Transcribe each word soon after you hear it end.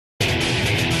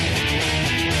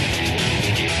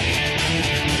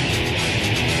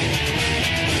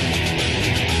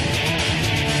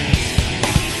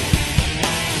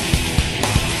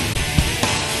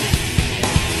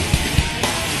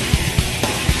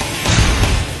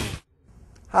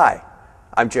Hi,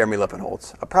 I'm Jeremy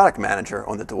Lippenholtz, a product manager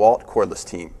on the DeWALT Cordless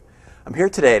team. I'm here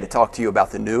today to talk to you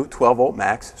about the new 12V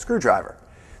MAX screwdriver.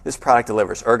 This product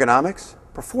delivers ergonomics,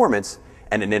 performance,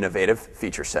 and an innovative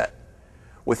feature set.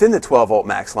 Within the 12V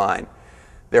MAX line,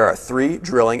 there are 3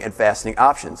 drilling and fastening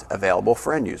options available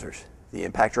for end users: the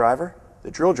impact driver,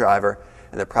 the drill driver,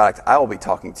 and the product I will be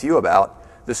talking to you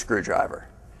about, the screwdriver.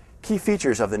 Key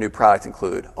features of the new product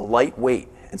include a lightweight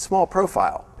and small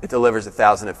profile. It delivers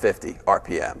 1,050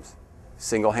 RPMs,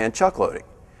 single hand chuck loading,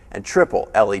 and triple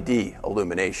LED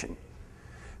illumination.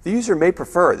 The user may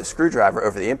prefer the screwdriver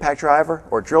over the impact driver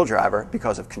or drill driver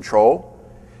because of control,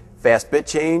 fast bit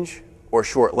change, or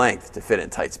short length to fit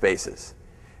in tight spaces.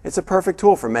 It's a perfect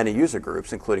tool for many user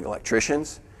groups, including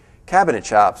electricians, cabinet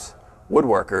shops,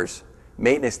 woodworkers,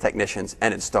 maintenance technicians,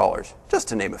 and installers, just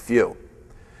to name a few.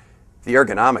 The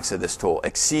ergonomics of this tool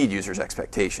exceed users'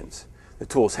 expectations. The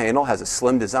tool's handle has a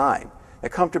slim design that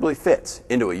comfortably fits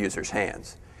into a user's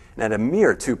hands. And at a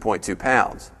mere 2.2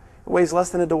 pounds, it weighs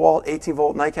less than a DeWALT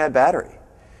 18-volt NiCad battery.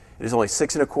 It is only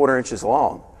 6¼ inches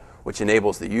long, which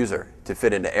enables the user to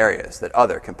fit into areas that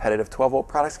other competitive 12-volt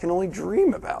products can only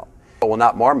dream about. It will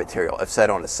not mar material if set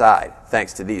on its side,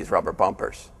 thanks to these rubber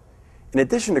bumpers. In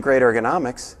addition to great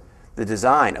ergonomics, the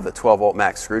design of the 12V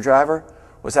MAX screwdriver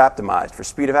was optimized for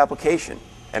speed of application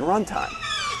and runtime.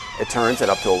 It turns at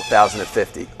up to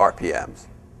 1,050 RPMs.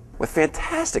 With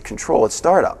fantastic control at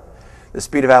startup, the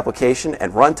speed of application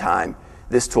and runtime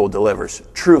this tool delivers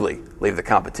truly leave the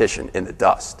competition in the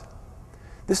dust.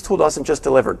 This tool doesn't just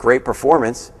deliver great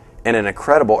performance and an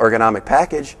incredible ergonomic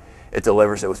package, it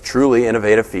delivers it with truly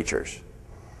innovative features.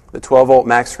 The 12V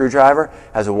MAX screwdriver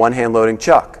has a one-hand loading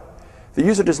chuck. The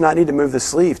user does not need to move the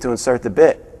sleeve to insert the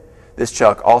bit. This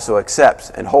chuck also accepts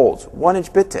and holds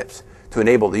 1-inch bit tips to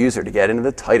enable the user to get into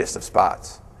the tightest of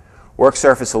spots. Work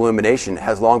surface illumination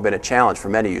has long been a challenge for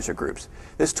many user groups.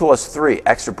 This tool has 3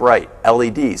 extra bright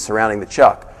LEDs surrounding the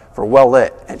chuck for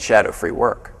well-lit and shadow-free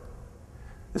work.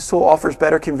 This tool offers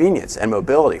better convenience and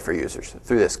mobility for users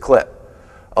through this clip,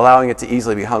 allowing it to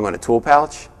easily be hung on a tool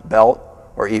pouch, belt,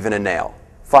 or even a nail.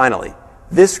 Finally,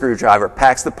 this screwdriver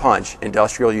packs the punch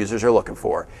industrial users are looking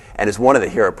for and is one of the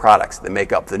hero products that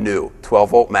make up the new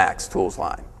 12V MAX tools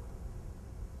line.